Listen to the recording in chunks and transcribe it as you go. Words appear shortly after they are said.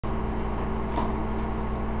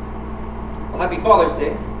happy Father's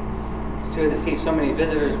Day. It's good to see so many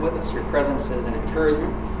visitors with us. Your presence is an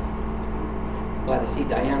encouragement. Glad to see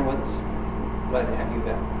Diane with us. Glad to have you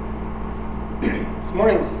back. This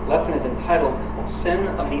morning's lesson is entitled Sin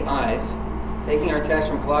of the Eyes, taking our text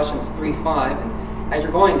from Colossians 3:5. And as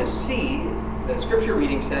you're going to see, the scripture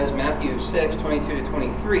reading says Matthew 6:22 to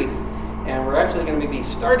 23. And we're actually going to be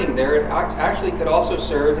starting there. It actually could also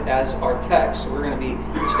serve as our text. So we're going to be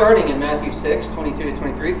starting in Matthew 6:22 to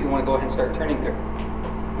 23 if you want to go ahead and start turning there.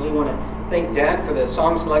 I really want to thank Dad for the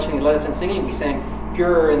song selection he led us in singing. We sang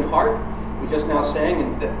Purer in Heart. We just now sang,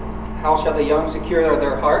 and how shall the young secure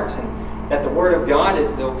their hearts? And that the Word of God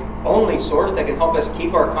is the only source that can help us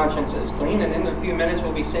keep our consciences clean. And in a few minutes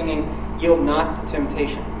we'll be singing Yield Not to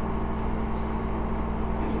Temptation.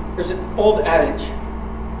 There's an old adage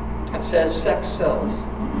that says sex sells.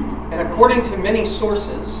 And according to many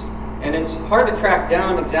sources, and it's hard to track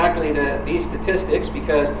down exactly these statistics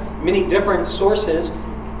because many different sources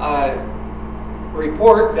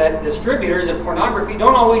report that distributors of pornography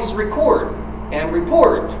don't always record and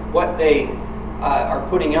report what they are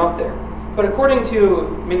putting out there. But according to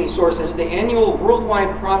many sources, the annual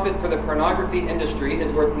worldwide profit for the pornography industry is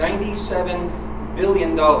worth $97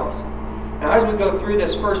 billion. Now, as we go through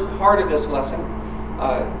this first part of this lesson,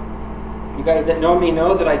 you guys that know me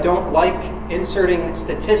know that I don't like inserting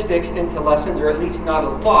statistics into lessons, or at least not a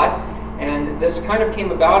lot. And this kind of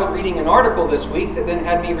came about reading an article this week that then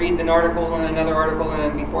had me read an article and another article, and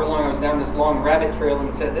then before long I was down this long rabbit trail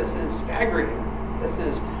and said, this is staggering. This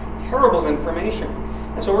is terrible information.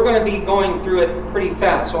 And so we're going to be going through it pretty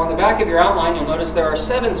fast. So on the back of your outline, you'll notice there are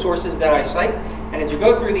 7 sources that I cite. And as you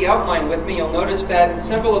go through the outline with me, you'll notice that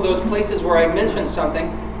several of those places where I mentioned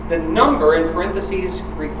something, the number in parentheses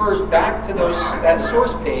refers back to that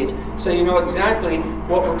source page, so you know exactly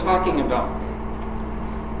what we're talking about.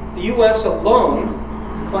 The U.S. alone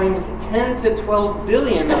claims 10 to 12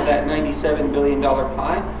 billion of that $97 billion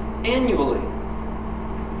pie annually.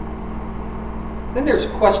 Then there's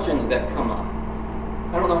questions that come up.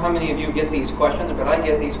 I don't know how many of you get these questions, but I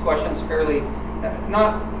get these questions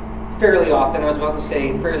not fairly often, I was about to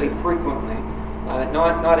say fairly frequently.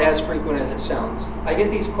 Not as frequent as it sounds. I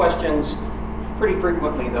get these questions pretty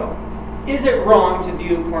frequently, though. Is it wrong to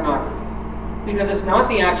view pornography? Because it's not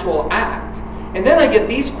the actual act. And then I get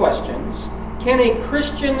these questions. Can a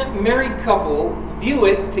Christian married couple view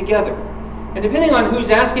it together? And depending on who's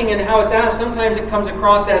asking and how it's asked, sometimes it comes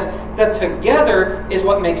across as the together is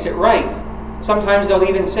what makes it right. Sometimes they'll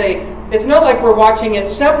even say, it's not like we're watching it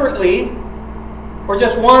separately, or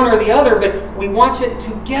just one or the other, but we watch it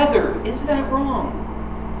together. Is that wrong?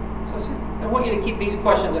 So I want you to keep these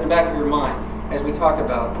questions in the back of your mind as we talk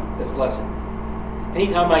about this lesson.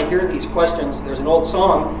 Anytime I hear these questions, there's an old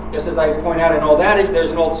song, just as I point out an old adage,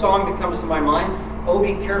 there's an old song that comes to my mind, Oh,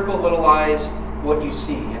 be careful, little eyes, what you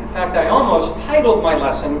see. And in fact, I almost titled my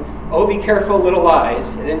lesson, Oh, be careful, little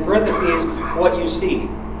eyes, and in parentheses, what you see.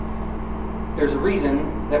 There's a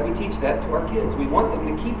reason that we teach that to our kids. We want them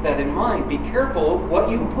to keep that in mind. Be careful what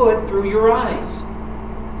you put through your eyes.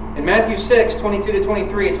 In Matthew 6:22 to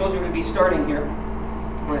 23, I told you we'd be starting here.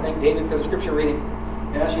 I want to thank David for the scripture reading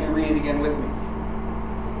and ask you to read it again with me.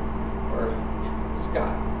 Or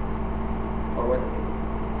Scott. Or was it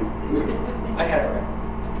David? It was David. I had it right.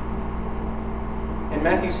 In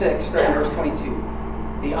Matthew 6, starting verse 22,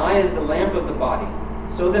 the eye is the lamp of the body.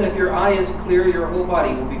 So then if your eye is clear, your whole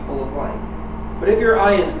body will be full of light. But if your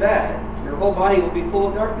eye is bad, your whole body will be full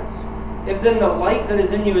of darkness. If then the light that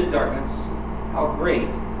is in you is darkness, how great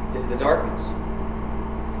is the darkness?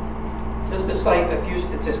 Just to cite a few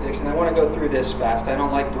statistics, and I want to go through this fast. I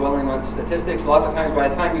don't like dwelling on statistics. Lots of times by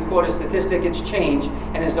the time you quote a statistic, it's changed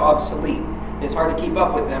and is obsolete. It's hard to keep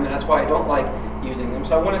up with them, and that's why I don't like using them.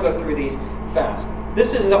 So I want to go through these fast.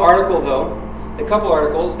 This is the article, though, the couple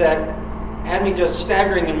articles that had me just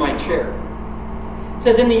staggering in my chair. It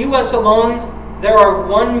says in the U.S. alone, there are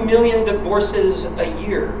 1 million divorces a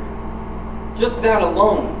year. Just that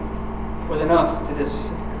alone was enough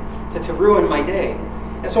to ruin my day.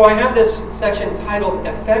 And so I have this section titled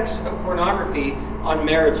Effects of Pornography on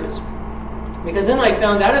Marriages. Because then I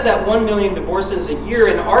found out of that 1 million divorces a year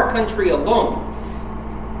in our country alone,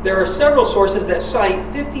 there are several sources that cite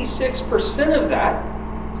 56% of that.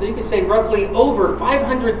 So you could say roughly over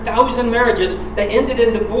 500,000 marriages that ended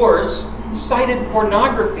in divorce cited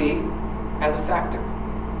pornography as a factor.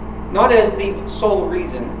 Not as the sole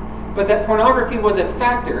reason, but that pornography was a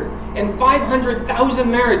factor in 500,000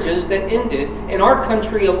 marriages that ended in our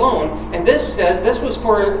country alone. And this says this was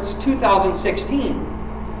for 2016.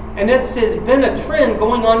 And this has been a trend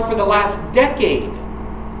going on for the last decade.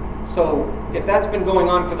 So if that's been going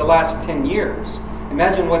on for the last 10 years,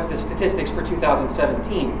 Imagine what the statistics for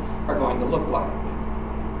 2017 are going to look like.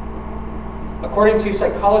 According to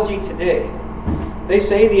Psychology Today, they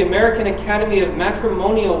say the American Academy of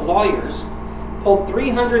Matrimonial Lawyers polled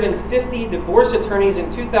 350 divorce attorneys in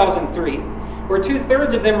 2003, where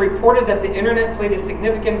 2/3 of them reported that the internet played a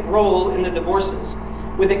significant role in the divorces,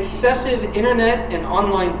 with excessive internet and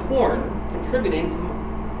online porn contributing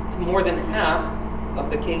to more than half of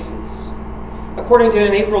the cases. According to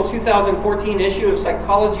an April 2014 issue of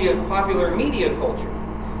Psychology of Popular Media Culture,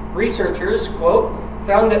 researchers, quote,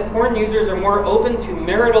 found that porn users are more open to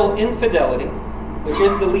marital infidelity, which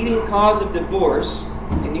is the leading cause of divorce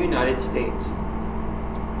in the United States.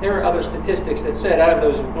 There are other statistics that said out of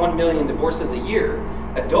those 1 million divorces a year,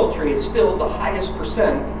 adultery is still the highest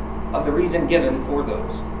percent of the reason given for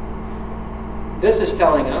those. This is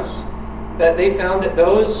telling us that they found that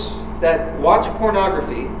those that watch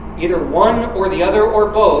pornography, either one or the other or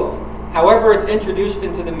both, however it's introduced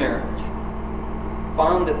into the marriage,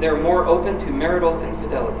 found that they're more open to marital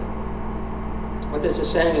infidelity. What this is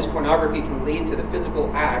saying is pornography can lead to the physical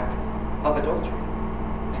act of adultery,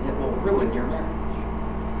 and it will ruin your marriage.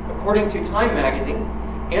 According to Time magazine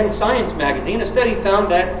and Science magazine, a study found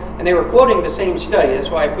that, and they were quoting the same study, that's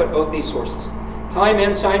why I put both these sources. Time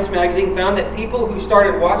and Science magazine found that people who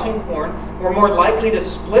started watching porn were more likely to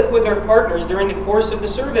split with their partners during the course of the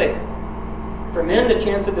survey. For men, the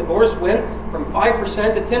chance of divorce went from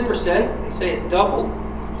 5% to 10%. They say it doubled.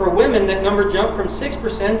 For women, that number jumped from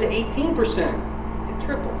 6% to 18%. It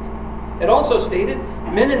tripled. It also stated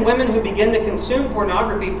men and women who begin to consume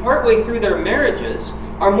pornography partway through their marriages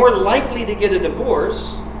are more likely to get a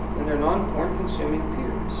divorce than their non-porn consuming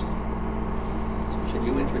peers. So should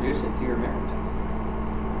you introduce it to your marriage?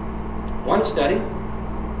 One study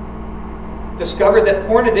discovered that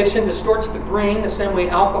porn addiction distorts the brain the same way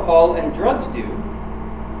alcohol and drugs do.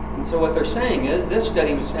 And so what they're saying is, this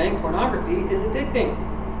study was saying pornography is addicting.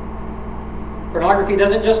 Pornography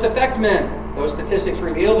doesn't just affect men. Those statistics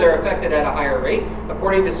reveal they're affected at a higher rate.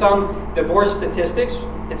 According to some divorce statistics,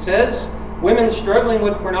 it says women struggling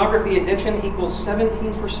with pornography addiction equals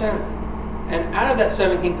 17%. And out of that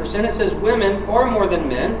 17%, it says women, far more than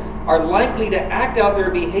men, are likely to act out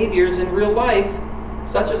their behaviors in real life,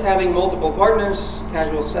 such as having multiple partners,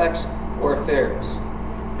 casual sex, or affairs.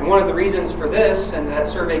 And one of the reasons for this, and that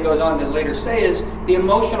survey goes on to later say, is the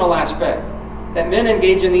emotional aspect. That men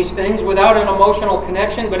engage in these things without an emotional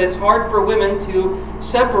connection, but it's hard for women to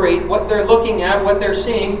separate what they're looking at, what they're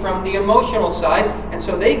seeing, from the emotional side, and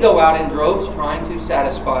so they go out in droves trying to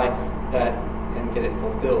satisfy that and get it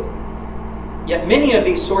fulfilled. Yet many of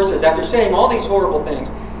these sources, after saying all these horrible things,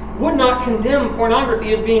 would not condemn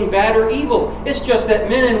pornography as being bad or evil. It's just that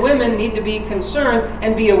men and women need to be concerned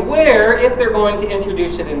and be aware if they're going to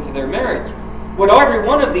introduce it into their marriage. What every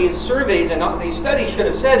one of these surveys and these studies should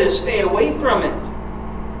have said is stay away from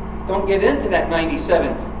it. Don't get into that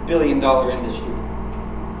 $97 billion industry.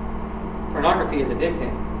 Pornography is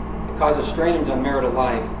addicting. It causes strains on marital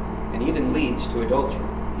life and even leads to adultery.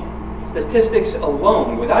 Statistics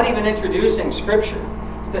alone, without even introducing Scripture,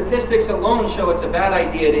 statistics alone show it's a bad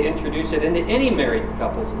idea to introduce it into any married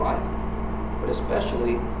couple's life, but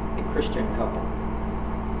especially a Christian couple.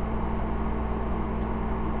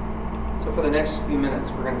 So for the next few minutes,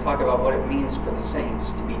 we're going to talk about what it means for the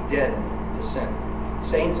saints to be dead to sin.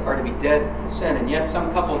 Saints are to be dead to sin, and yet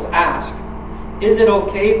some couples ask, is it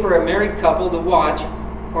okay for a married couple to watch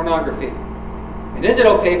pornography? And is it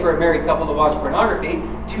okay for a married couple to watch pornography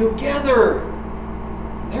together?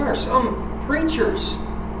 There are some preachers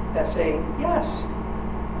that say yes.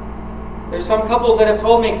 There's some couples that have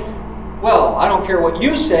told me, well, I don't care what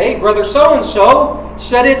you say, brother so-and-so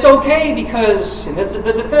said it's okay because, and this is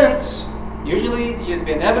the defense, usually,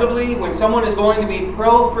 inevitably, when someone is going to be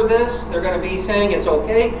pro for this, they're going to be saying it's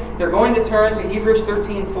okay, they're going to turn to Hebrews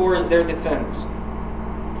 13:4 as their defense.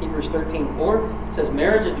 Hebrews 13:4 says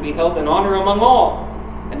marriage is to be held in honor among all,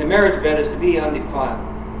 and the marriage bed is to be undefiled.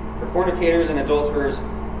 For fornicators and adulterers,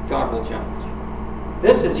 God will judge.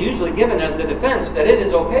 This is usually given as the defense, that it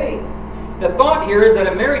is okay. The thought here is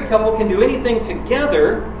that a married couple can do anything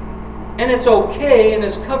together, and it's okay, and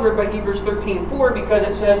is covered by Hebrews 13:4 because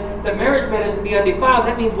it says the marriage bed is to be undefiled.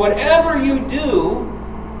 That means whatever you do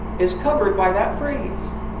is covered by that phrase,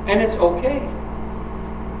 and it's okay.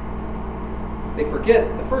 They forget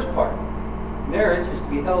the first part. Marriage is to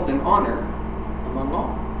be held in honor among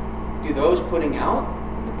all. Do those putting out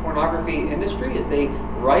the pornography industry, as they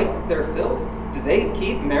right their filth, do they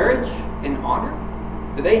keep marriage in honor?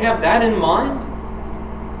 Do they have that in mind?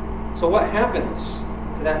 So what happens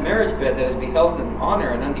to that marriage bed that is to be held in honor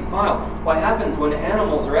and undefiled? What happens when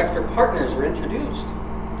animals or extra partners are introduced?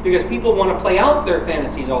 because people want to play out their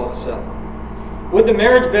fantasies all of a sudden. Would the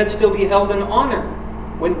marriage bed still be held in honor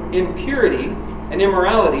when impurity and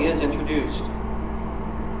immorality is introduced?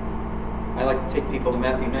 I like to take people to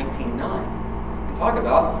Matthew 19:9 and talk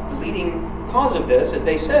about the leading cause of this, as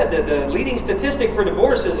they said that the leading statistic for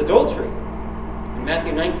divorce is adultery. In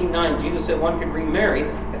Matthew 19:9, Jesus said one could remarry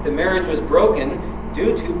if the marriage was broken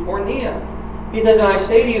due to porneia. He says, "And I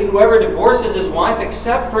say to you, whoever divorces his wife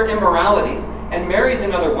except for immorality and marries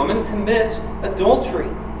another woman commits adultery."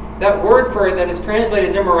 That word for that is translated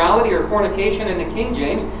as immorality or fornication in the King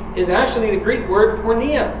James is actually the Greek word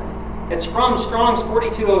porneia. It's from Strong's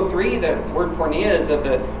 4203. The word porneia is of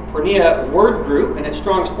the porneia word group, and it's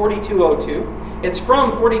Strong's 4202. It's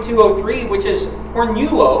from 4203, which is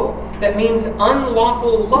pornuo, that means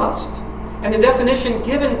unlawful lust. And the definition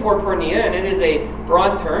given for porneia, and it is a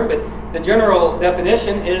broad term, but the general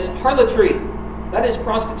definition is harlotry. That is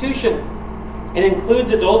prostitution. It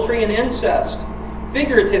includes adultery and incest.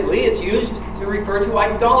 Figuratively, it's used to refer to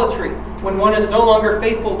idolatry, when one is no longer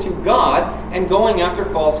faithful to God and going after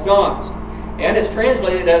false gods. And it's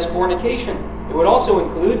translated as fornication. It would also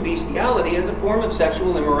include bestiality as a form of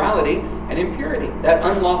sexual immorality and impurity, that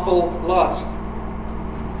unlawful lust.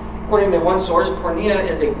 According to one source, porneia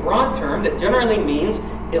is a broad term that generally means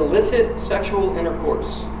illicit sexual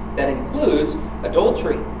intercourse. That includes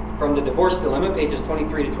adultery, from the Divorce Dilemma, pages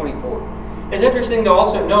 23 to 24. It's interesting to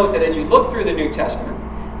also note that as you look through the New Testament,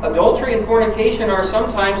 adultery and fornication are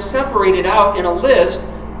sometimes separated out in a list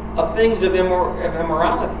of things of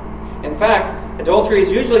immorality. In fact, adultery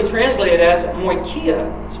is usually translated as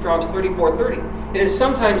moikia, Strong's 3430. It is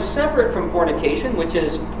sometimes separate from fornication, which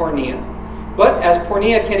is porneia. But as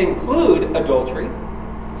porneia can include adultery,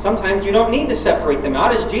 sometimes you don't need to separate them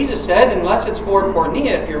out. As Jesus said, unless it's for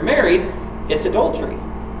porneia, if you're married, it's adultery.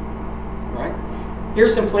 Right?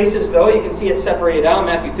 Here's some places, though, you can see it separated out.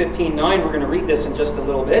 Matthew 15:9, we're going to read this in just a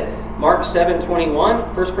little bit. Mark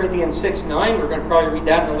 7:21, 1 Corinthians 6:9, we're going to probably read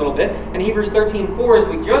that in a little bit. And Hebrews 13:4, as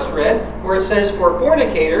we just read, where it says, for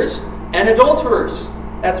fornicators and adulterers.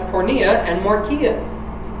 That's porneia and moikia.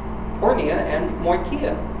 Porneia and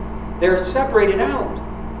moikia. They're separated out.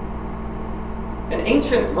 In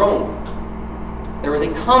ancient Rome, there was a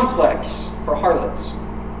complex for harlots.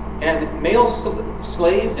 And male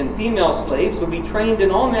slaves and female slaves would be trained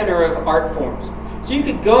in all manner of art forms. So you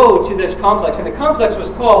could go to this complex, and the complex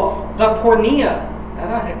was called the porneia.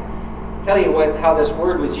 I don't tell you how this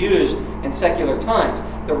word was used in secular times.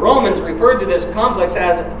 The Romans referred to this complex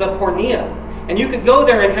as the porneia. And you could go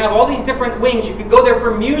there and have all these different wings. You could go there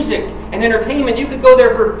for music and entertainment. You could go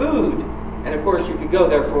there for food. And of course, you could go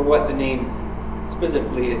there for what the name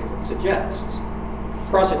specifically suggests.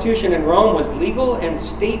 Prostitution in Rome was legal and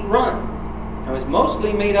state-run. It was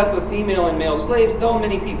mostly made up of female and male slaves, though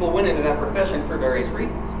many people went into that profession for various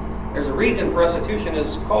reasons. There's a reason prostitution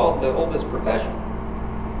is called the oldest profession.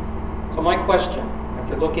 So my question,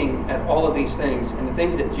 after looking at all of these things and the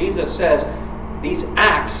things that Jesus says, these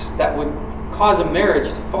acts that would cause a marriage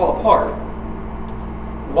to fall apart,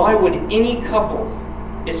 why would any couple,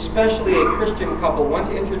 especially a Christian couple, want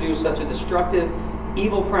to introduce such a destructive,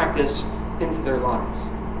 evil practice into their lives?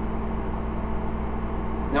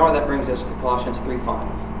 Now that brings us to Colossians 3:5,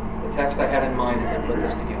 the text I had in mind as I put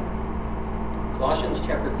this together. Colossians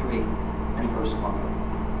chapter 3 and verse 5.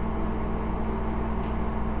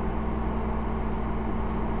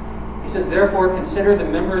 He says, therefore consider the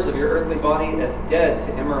members of your earthly body as dead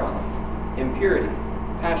to immorality, impurity,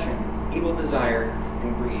 passion, evil desire,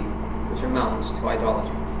 and greed, which amounts to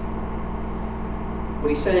idolatry. What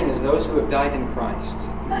he's saying is those who have died in Christ.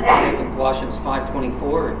 You can look in Colossians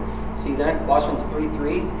 5:24. See that? Colossians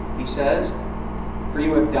 3:3, he says, for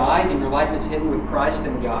you have died and your life is hidden with Christ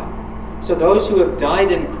in God. So those who have died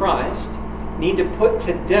in Christ need to put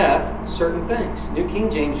to death certain things. New King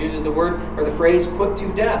James uses the word or the phrase put to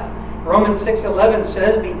death. Romans 6:11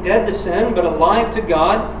 says, be dead to sin but alive to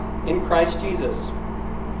God in Christ Jesus.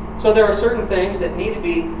 So there are certain things that need to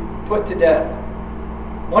be put to death.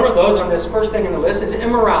 One of those on this first thing in the list is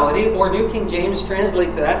immorality, or New King James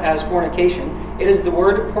translates that as fornication. It is the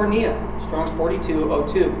word porneia, Strong's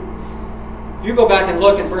 4202. If you go back and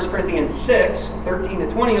look in 1 Corinthians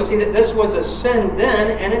 6:13-20, you'll see that this was a sin then,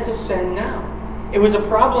 and it's a sin now. It was a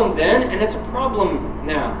problem then, and it's a problem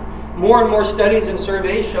now. More and more studies and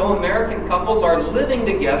surveys show American couples are living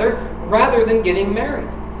together rather than getting married.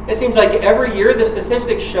 It seems like every year the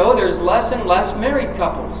statistics show there's less and less married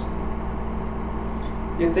couples.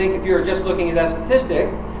 You'd think if you were just looking at that statistic,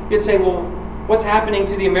 you'd say, well, what's happening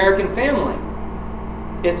to the American family?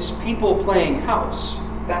 It's people playing house.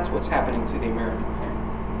 That's what's happening to the American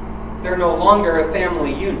family. They're no longer a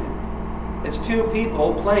family unit. It's two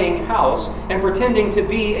people playing house and pretending to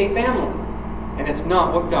be a family. And it's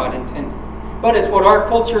not what God intended. But it's what our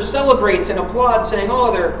culture celebrates and applauds, saying,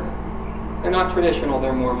 oh, they're not traditional,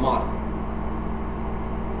 they're more modern.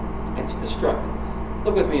 It's destructive.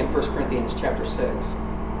 Look with me in 1 Corinthians chapter 6.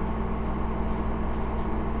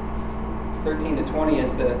 13 to 20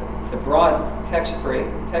 is the broad text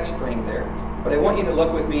frame there. But I want you to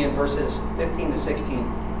look with me in verses 15 to 16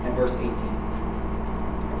 and verse 18.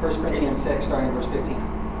 1 Corinthians 6, starting in verse 15.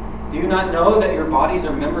 Do you not know that your bodies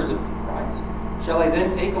are members of Christ? Shall I then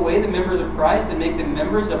take away the members of Christ and make them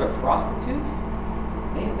members of a prostitute?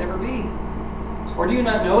 May it never be. Or do you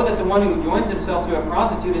not know that the one who joins himself to a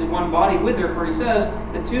prostitute is one body with her? For he says,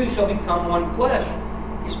 the two shall become one flesh.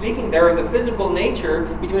 He's speaking there of the physical nature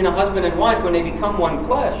between a husband and wife when they become one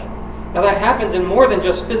flesh. Now that happens in more than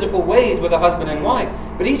just physical ways with a husband and wife.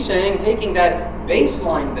 But he's saying, taking that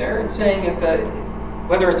baseline there and saying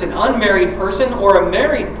whether it's an unmarried person or a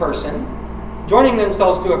married person, joining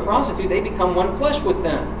themselves to a prostitute, they become one flesh with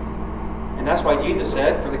them. And that's why Jesus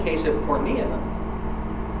said, for the case of porneia,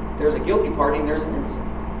 there's a guilty party and there's an innocent.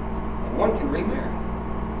 And one can remarry.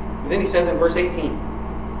 And then he says in verse 18,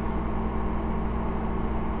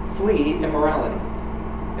 flee immorality.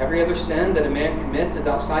 Every other sin that a man commits is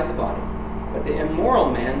outside the body, but the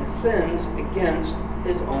immoral man sins against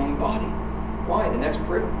his own body. Why? The next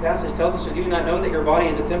passage tells us, do you not know that your body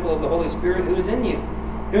is a temple of the Holy Spirit who is in you,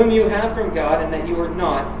 whom you have from God, and that you are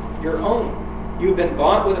not your own? You have been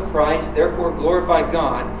bought with a price, therefore glorify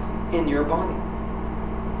God in your body.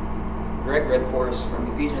 Greg read for us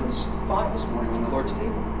from Ephesians 5 this morning on the Lord's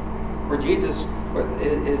table, where Jesus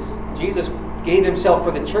gave himself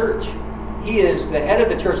for the church. He is the head of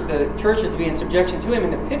the church. The church is to be in subjection to him.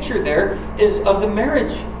 And the picture there is of the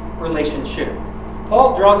marriage relationship.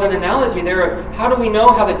 Paul draws an analogy there of how do we know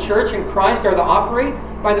how the church and Christ are to operate?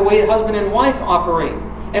 By the way husband and wife operate.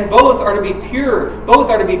 And both are to be pure. Both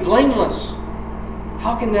are to be blameless.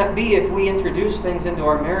 How can that be if we introduce things into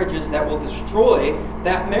our marriages that will destroy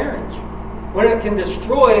that marriage? When it can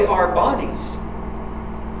destroy our bodies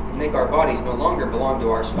and make our bodies no longer belong to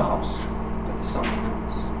our spouse, but to someone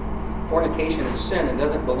else. Fornication is sin and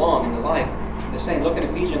doesn't belong in the life. They're saying, look in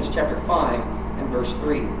Ephesians chapter 5 and verse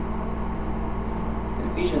 3. In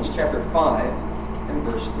Ephesians chapter 5 and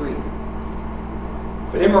verse 3.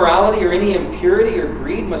 But immorality or any impurity or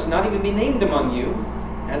greed must not even be named among you,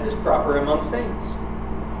 as is proper among saints.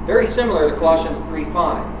 Very similar to Colossians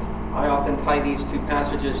 3:5. I often tie these two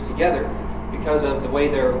passages together because of the way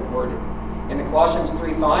they're worded. In Colossians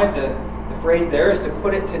 3:5, the phrase there is to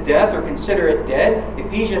put it to death or consider it dead.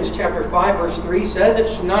 Ephesians chapter 5 verse 3 says it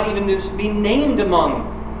should not even be named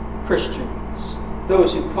among Christians,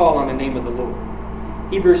 those who call on the name of the Lord.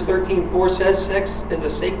 Hebrews 13:4 says sex is a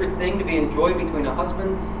sacred thing to be enjoyed between a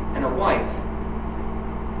husband and a wife.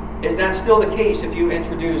 Is that still the case if you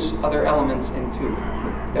introduce other elements into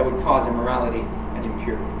it that would cause immorality and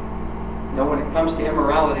impurity? No, when it comes to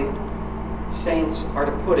immorality, saints are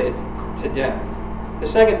to put it to death. The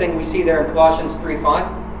second thing we see there in Colossians 3:5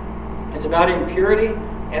 is about impurity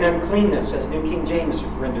and uncleanness, as New King James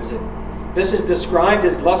renders it. This is described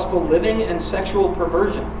as lustful living and sexual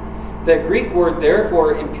perversion. The Greek word there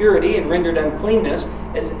for impurity and rendered uncleanness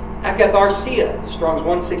is akatharsia, Strong's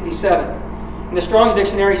 167. And the Strong's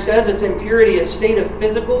Dictionary says it's impurity, a state of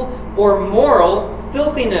physical or moral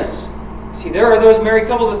filthiness. See, there are those married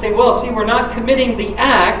couples that say, well, see, we're not committing the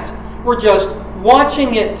act, we're just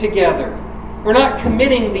watching it together. We're not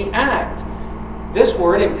committing the act. This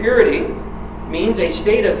word, impurity, means a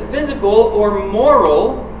state of physical or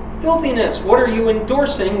moral filthiness. What are you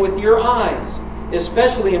endorsing with your eyes?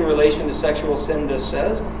 Especially in relation to sexual sin, this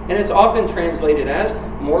says, and it's often translated as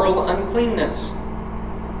moral uncleanness.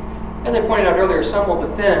 As I pointed out earlier, some will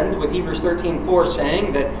defend with Hebrews 13:4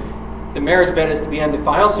 saying that the marriage bed is to be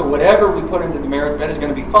undefiled, so whatever we put into the marriage bed is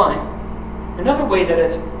going to be fine. Another way that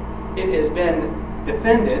it has been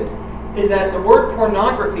defended is that the word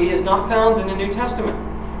pornography is not found in the New Testament.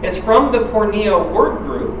 It's from the porneia word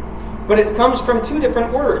group, but it comes from two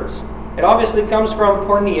different words. It obviously comes from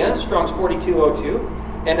porneia, Strong's 4202,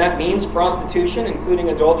 and that means prostitution, including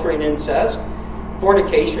adultery and incest,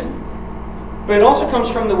 fornication. But it also comes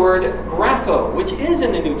from the word grapho, which is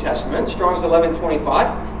in the New Testament, Strong's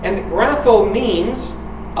 1125, and grapho means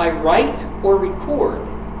I write or record.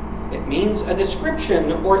 It means a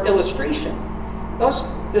description or illustration. Thus,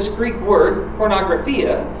 this Greek word,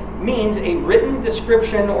 pornographia, means a written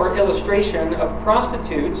description or illustration of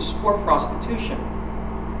prostitutes or prostitution.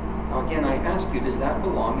 Now again, I ask you, does that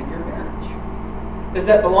belong in your marriage? Does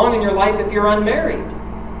that belong in your life if you're unmarried?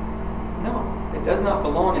 No, it does not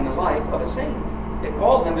belong in the life of a saint. It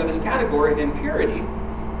falls under this category of impurity,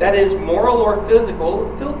 that is moral or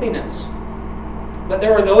physical filthiness. But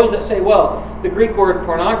there are those that say, well, the Greek word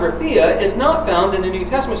pornographia is not found in the New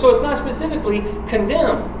Testament, so it's not specifically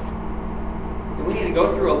condemned. Do we need to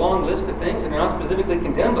go through a long list of things that are not specifically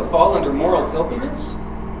condemned but fall under moral filthiness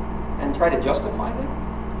and try to justify them?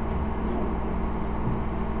 No.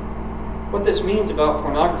 What this means about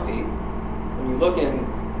pornography, when you look in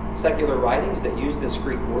secular writings that use this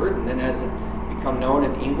Greek word, and then as it become known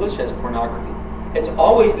in English as pornography, it's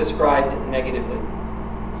always described negatively.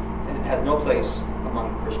 And it has no place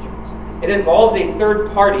among Christians. It involves a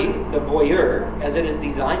third party, the voyeur, as it is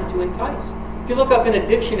designed to entice. If you look up in a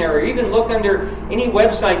dictionary, or even look under any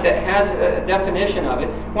website that has a definition of it,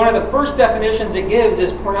 one of the first definitions it gives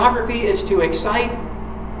is pornography is to excite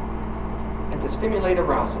and to stimulate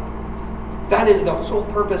arousal. That is the sole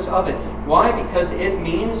purpose of it. Why? Because it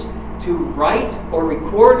means to write or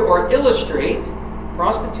record or illustrate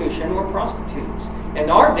prostitution or prostitutes. In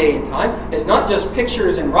our day and time, it's not just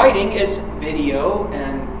pictures and writing, it's video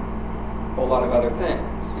and a whole lot of other things.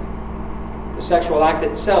 The sexual act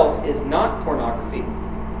itself is not pornography.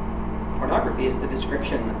 Pornography is the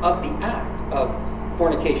description of the act of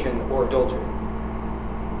fornication or adultery.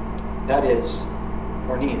 That is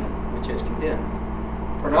porneia, which is condemned.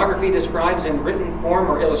 Pornography describes in written form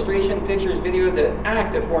or illustration, pictures, video, the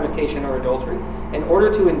act of fornication or adultery in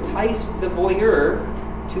order to entice the voyeur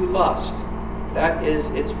to lust. That is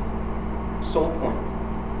its sole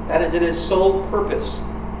point. That is its sole purpose,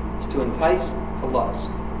 is to entice to lust.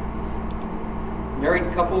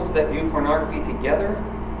 Married couples that view pornography together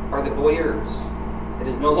are the voyeurs. It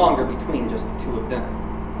is no longer between just the two of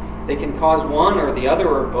them. They can cause one or the other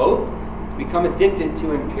or both to become addicted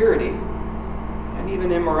to impurity and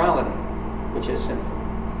even immorality, which is sinful.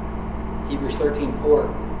 Hebrews 13:4,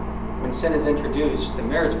 when sin is introduced, the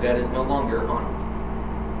marriage bed is no longer honored.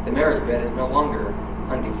 The marriage bed is no longer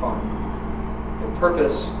undefiled. The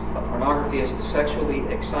purpose of pornography is to sexually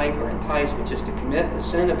excite or entice, which is to commit the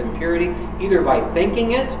sin of impurity, either by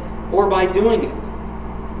thinking it or by doing it.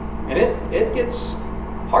 And it gets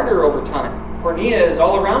harder over time. Porneia is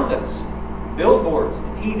all around us. Billboards,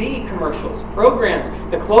 the TV commercials, programs,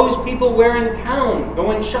 the clothes people wear in town,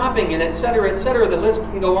 going shopping, and etc., etc. The list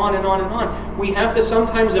can go on and on and on. We have to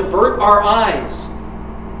sometimes avert our eyes.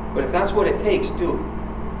 But if that's what it takes, do it.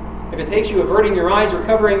 If it takes you averting your eyes or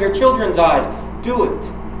covering your children's eyes, do it.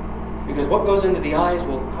 Because what goes into the eyes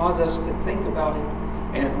will cause us to think about it.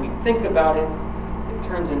 And if we think about it, it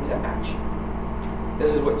turns into action.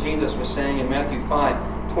 This is what Jesus was saying in Matthew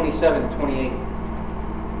 5:27 to 28.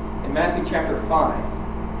 In Matthew chapter 5,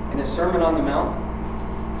 in his Sermon on the Mount,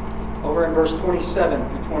 over in verse 27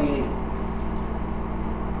 through 28.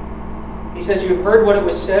 He says, "You've heard what it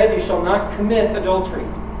was said, you shall not commit adultery."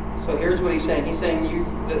 So here's what he's saying. He's saying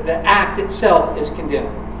the act itself is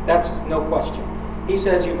condemned. That's no question. He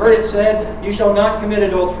says, "You've heard it said, you shall not commit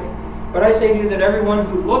adultery. But I say to you that everyone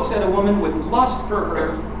who looks at a woman with lust for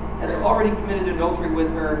her has already committed adultery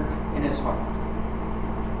with her in his heart."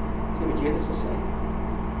 See what Jesus is saying?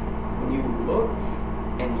 When you look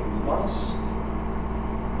and you lust,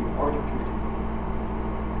 you've already committed.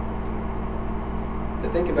 To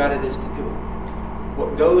think about it is to do it.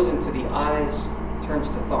 What goes into the eyes turns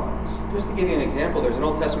to thoughts. Just to give you an example, there's an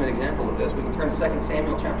Old Testament example of this. We can turn to 2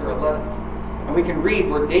 Samuel chapter 11. And we can read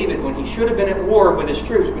where David, when he should have been at war with his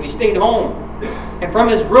troops, but he stayed home. And from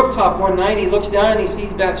his rooftop one night, he looks down and he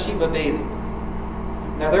sees Bathsheba bathing.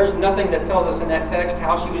 Now, there's nothing that tells us in that text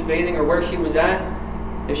how she was bathing or where she was at.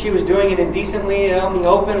 If she was doing it indecently out in the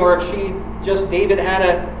open, or if David had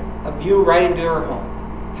a view right into her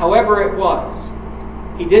home. However it was,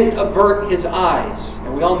 he didn't avert his eyes.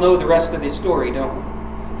 And we all know the rest of the story, don't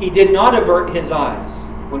we? He did not avert his eyes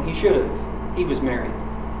when he should have. He was married.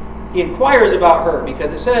 He inquires about her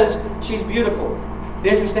because it says she's beautiful.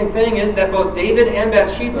 The interesting thing is that both David and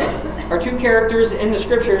Bathsheba are two characters in the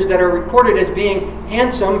scriptures that are recorded as being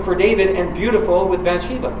handsome for David and beautiful with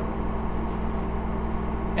Bathsheba.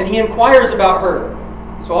 And he inquires about her.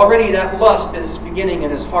 So already that lust is beginning in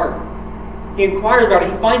his heart. He inquires about her.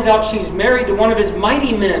 He finds out she's married to one of his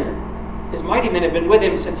mighty men. His mighty men had been with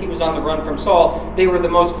him since he was on the run from Saul. They were the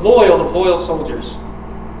most loyal of loyal soldiers.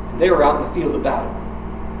 And they were out in the field of battle.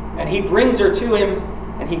 And he brings her to him,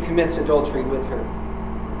 and he commits adultery with her.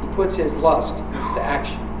 He puts his lust to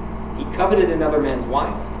action. He coveted another man's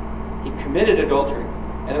wife. He committed adultery.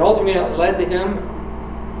 And it ultimately led to him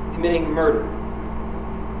committing murder.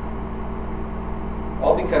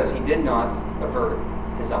 All because he did not avert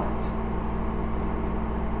his eyes.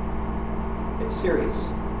 It's serious.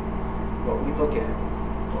 What we look at,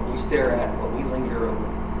 what we stare at, what we linger over.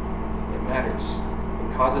 It matters.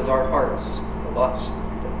 causes our hearts to lust,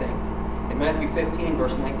 to think. In Matthew 15,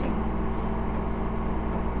 verse 19,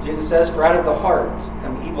 Jesus says, "For out of the heart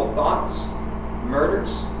come evil thoughts,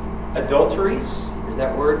 murders, adulteries," there's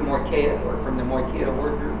that word morkeia, or from the morkeia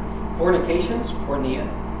word group, "fornications," porneia,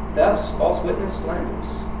 "thefts, false witness, slanders."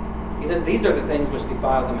 He says these are the things which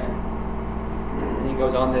defile the man. And he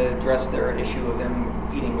goes on to address their issue of them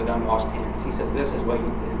eating with unwashed hands. He says this is what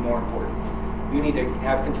is more important. You need to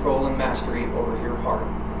have control and mastery over your heart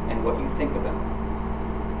and what you think about.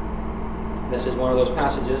 This is one of those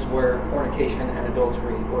passages where fornication and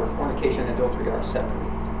adultery are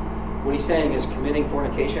separated. What he's saying is committing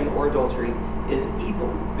fornication or adultery is evil.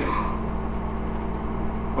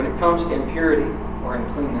 When it comes to impurity or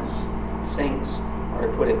uncleanness, saints are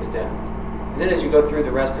to put it to death. And then as you go through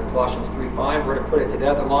the rest of Colossians 3:5, we're to put it to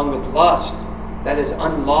death along with lust, that is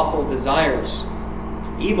unlawful desires,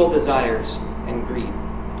 evil desires, and greed.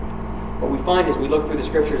 What we find as we look through the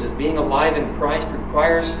scriptures is being alive in Christ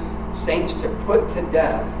requires saints to put to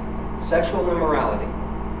death sexual immorality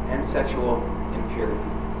and sexual impurity.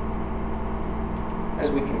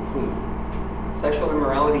 As we conclude, sexual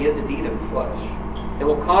immorality is a deed of the flesh. It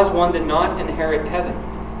will cause one to not inherit heaven.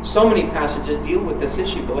 So many passages deal with this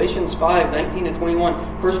issue. Galatians 5, 19 to 21.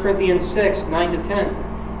 1 Corinthians 6, 9 to 10.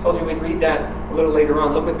 I told you we'd read that a little later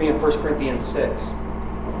on. Look with me in 1 Corinthians 6.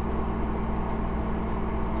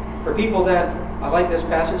 For people that, I like this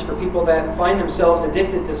passage, for people that find themselves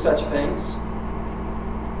addicted to such things,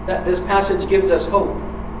 that this passage gives us hope.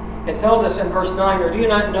 It tells us in verse 9, "Or do you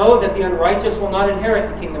not know that the unrighteous will not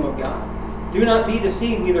inherit the kingdom of God? Do not be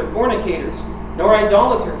deceived, neither fornicators, nor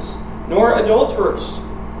idolaters, nor adulterers."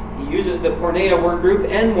 He uses the porneia word group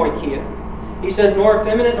and moikia. He says, "Nor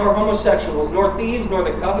effeminate, nor homosexuals, nor thieves, nor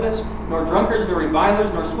the covetous, nor drunkards, nor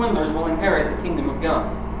revilers, nor swindlers will inherit the kingdom of God."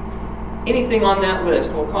 Anything on that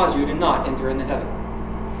list will cause you to not enter into heaven.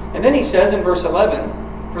 And then he says in verse 11,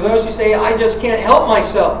 for those who say, "I just can't help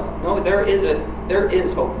myself." No, there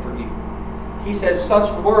is hope for you. He says,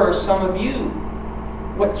 "Such were some of you."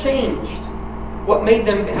 What changed? What made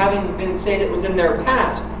them, having been said it was in their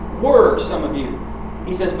past, were some of you.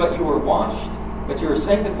 He says, "But you were washed, but you were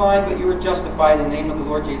sanctified, but you were justified in the name of the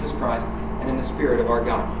Lord Jesus Christ and in the Spirit of our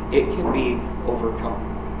God." It can be overcome.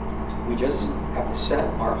 We just have to set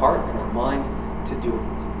our heart and our mind to do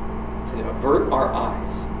it, to avert our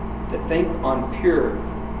eyes, to think on pure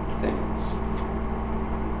things.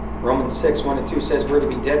 Romans 6, 1 and 2 says we're to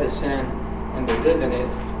be dead to sin and to live in it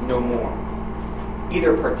no more.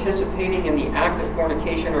 Either participating in the act of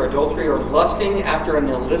fornication or adultery or lusting after an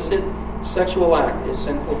illicit sexual act is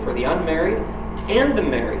sinful for the unmarried and the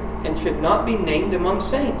married and should not be named among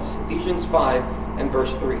saints. Ephesians 5 and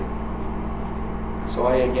verse 3. So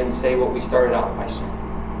I again say what we started out by saying.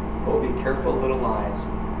 Oh, be careful, little eyes,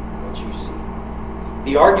 what you see.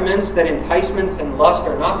 The arguments that enticements and lust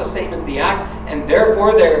are not the same as the act, and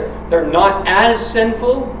therefore they're not as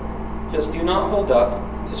sinful, just do not hold up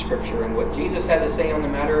to Scripture and what Jesus had to say on the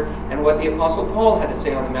matter and what the Apostle Paul had to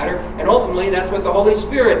say on the matter, and ultimately that's what the Holy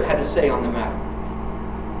Spirit had to say on the matter.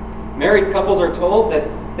 Married couples are told that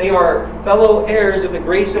they are fellow heirs of the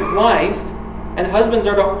grace of life, and husbands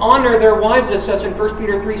are to honor their wives as such in 1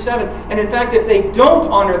 Peter 3:7. And in fact, if they don't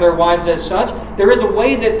honor their wives as such, there is a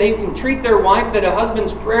way that they can treat their wife that a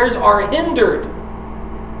husband's prayers are hindered.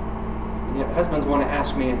 And yet husbands want to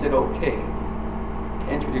ask me, is it okay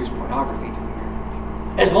to introduce pornography to the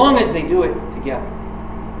marriage? As long as they do it together.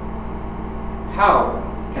 How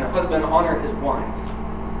can a husband honor his wife?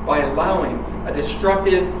 By allowing a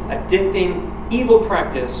destructive, addicting, evil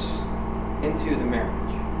practice into the marriage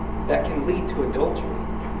that can lead to adultery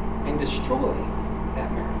and destroy that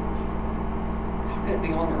marriage. How can it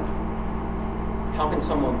be honorable? How can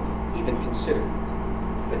someone even consider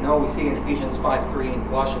it? But no, we see in Ephesians 5:3 and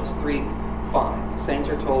Colossians 3:5, saints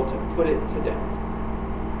are told to put it to death.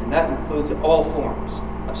 And that includes all forms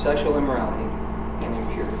of sexual immorality and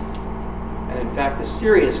impurity. And in fact, the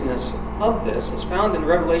seriousness of this is found in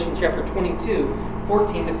Revelation chapter 22,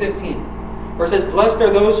 14 to 15, where it says, "Blessed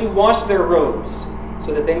are those who wash their robes,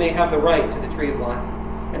 so that they may have the right to the tree of life,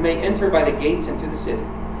 and may enter by the gates into the city.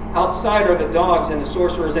 Outside are the dogs and the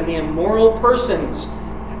sorcerers and the immoral persons,"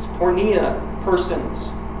 that's porneia persons,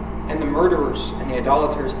 "and the murderers and the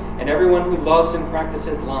idolaters, and everyone who loves and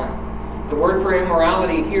practices lying." The word for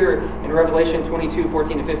immorality here in Revelation 22,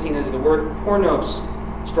 14 to 15 is the word pornos.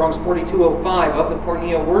 Strong's 4205 of the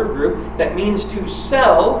porneia word group, that means to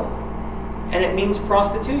sell, and it means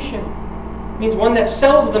prostitution. It means one that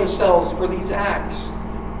sells themselves for these acts.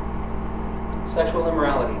 Sexual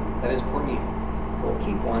immorality, that is porneia, will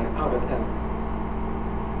keep one out of heaven.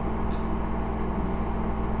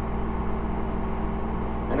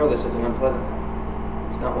 know this is an unpleasant topic.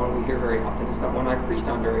 It's not one we hear very often. It's not one I preached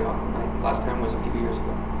on very often. Last time was a few years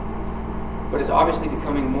ago. But it's obviously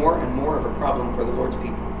becoming more and more of a problem for the Lord's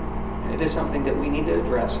people. And it is something that we need to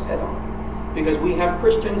address head on. Because we have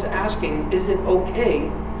Christians asking, is it okay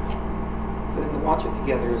for them to watch it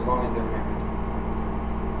together as long as they're married?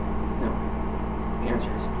 No. The answer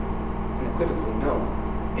is no. Unequivocally no.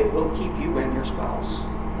 It will keep you and your spouse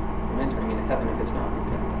from entering into heaven if it's not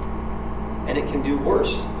repentant. And it can do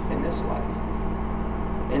worse in this life.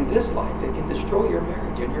 In this life, it can destroy your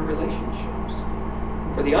marriage and your relationships.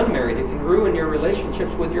 For the unmarried, it can ruin your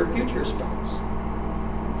relationships with your future spouse.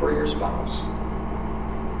 For your spouse,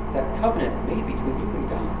 that covenant made between you and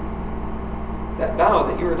God, that vow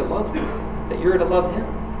that you are to love Him, that you are to love Him,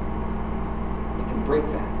 you can break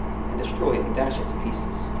that and destroy it and dash it to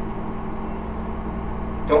pieces.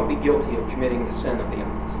 Don't be guilty of committing the sin of the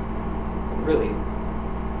eyes. And really,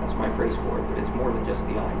 that's my phrase for it, but it's more than just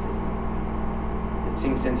the eyes, isn't it? It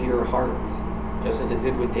sinks into your heart, just as it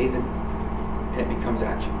did with David, and it becomes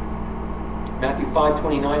action. Matthew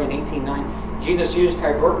 5:29 and 18:9, Jesus used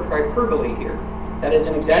hyperbole here. That is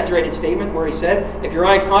an exaggerated statement where He said, if your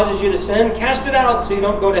eye causes you to sin, cast it out so you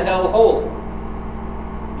don't go to hell whole.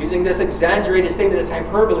 Using this exaggerated statement, this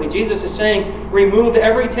hyperbole, Jesus is saying, remove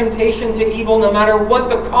every temptation to evil no matter what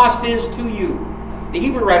the cost is to you. The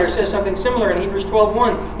Hebrew writer says something similar in Hebrews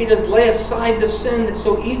 12:1. He says, lay aside the sin that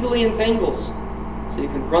so easily entangles, so you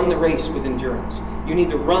can run the race with endurance. You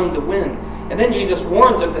need to run to win. And then Jesus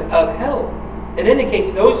warns of hell. It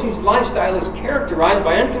indicates those whose lifestyle is characterized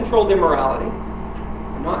by uncontrolled immorality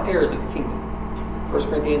are not heirs of the kingdom. 1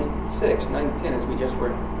 Corinthians 6:9-10, as we just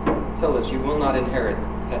read, tells us you will not inherit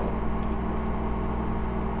heaven.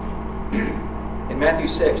 In Matthew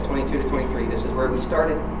 6:22-23, this is where we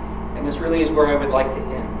started, and this really is where I would like to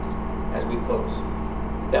end as we close.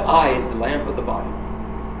 The eye is the lamp of the body.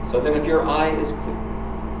 So then if your eye is clear,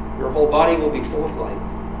 your whole body will be full of light.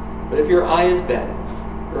 But if your eye is bad,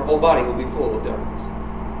 your whole body will be full of darkness.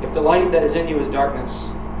 If the light that is in you is darkness,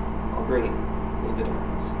 how great is the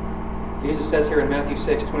darkness? Jesus says here in Matthew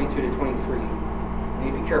 6:22-23, we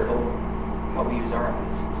need to be careful how we use our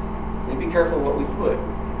eyes. We need to be careful what we put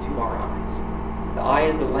into our eyes. The eye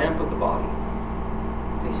is the lamp of the body.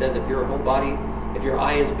 And He says if your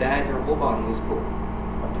eye is bad, your whole body is full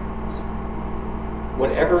of darkness.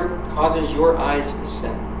 Whatever causes your eyes to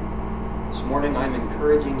sin, this morning I'm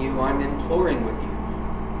encouraging you, I'm imploring with you,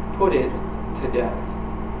 put it to death.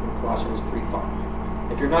 In Colossians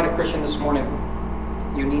 3:5. If you're not a Christian this morning,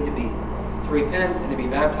 you need to be. To repent and to be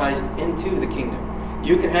baptized into the kingdom.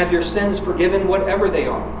 You can have your sins forgiven, whatever they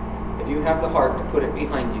are, if you have the heart to put it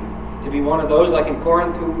behind you. To be one of those, like in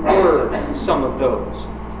Corinth, who were some of those.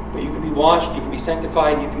 But you can be washed, you can be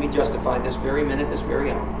sanctified, you can be justified this very minute, this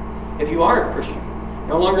very hour. If you are a Christian,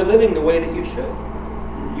 no longer living the way that you should,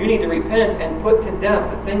 you need to repent and put to death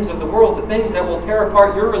the things of the world, the things that will tear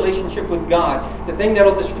apart your relationship with God, the thing that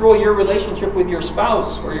will destroy your relationship with your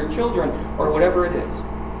spouse or your children or whatever it is.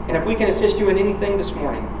 And if we can assist you in anything this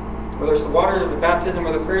morning, whether it's the waters of the baptism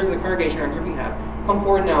or the prayers of the congregation on your behalf, come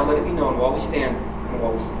forward now, let it be known while we stand and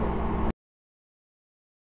while we sing.